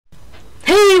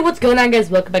What's going on, guys?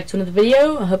 Welcome back to another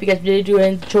video. I hope you guys really do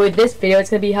enjoy this video. It's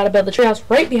going to be how to build the treehouse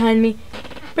right behind me.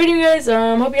 But anyway, guys,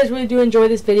 hope you guys really do enjoy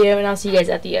this video, and I'll see you guys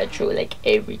at the outro like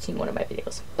every single one of my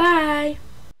videos. Bye!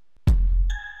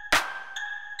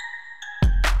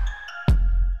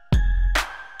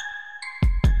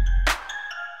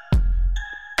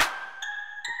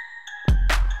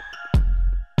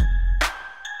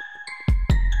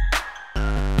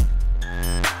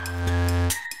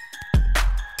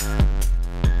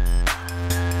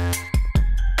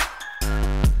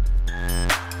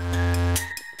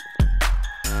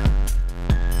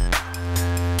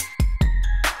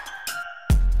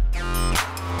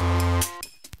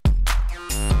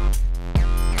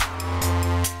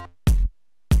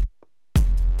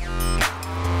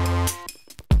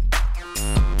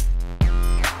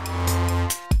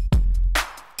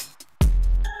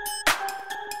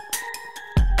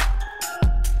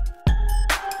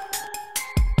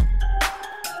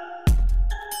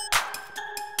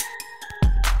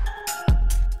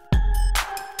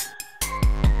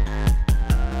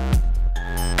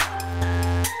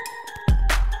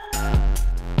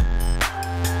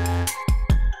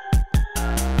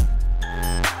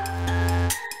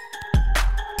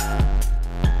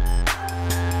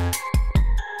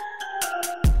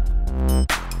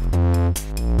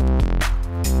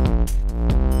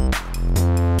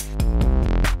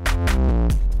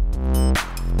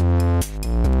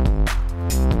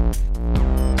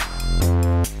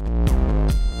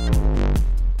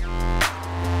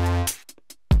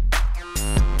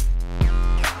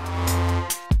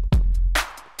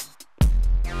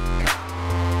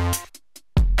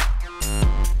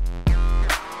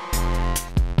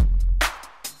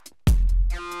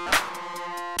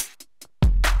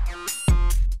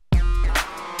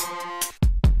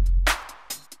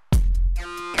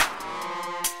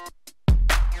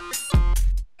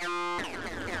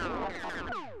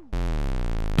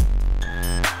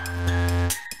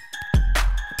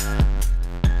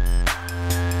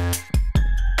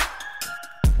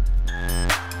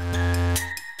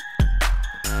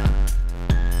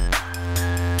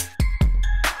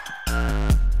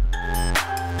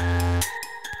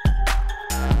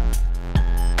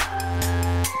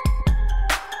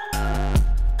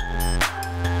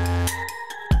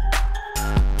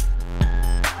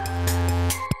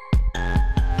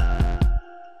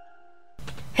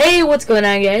 Hey, what's going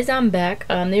on, guys? I'm back.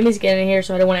 The name is getting here,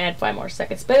 so I don't want to add 5 more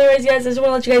seconds. But anyways, guys, I just want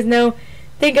to let you guys know,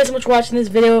 thank you guys so much for watching this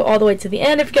video all the way to the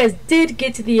end. If you guys did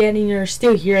get to the end and you're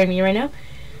still hearing me right now,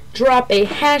 drop a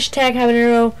hashtag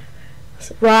habanero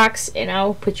rocks, and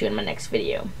I'll put you in my next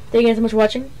video. Thank you guys so much for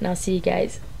watching, and I'll see you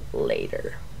guys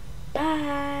later.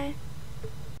 Bye!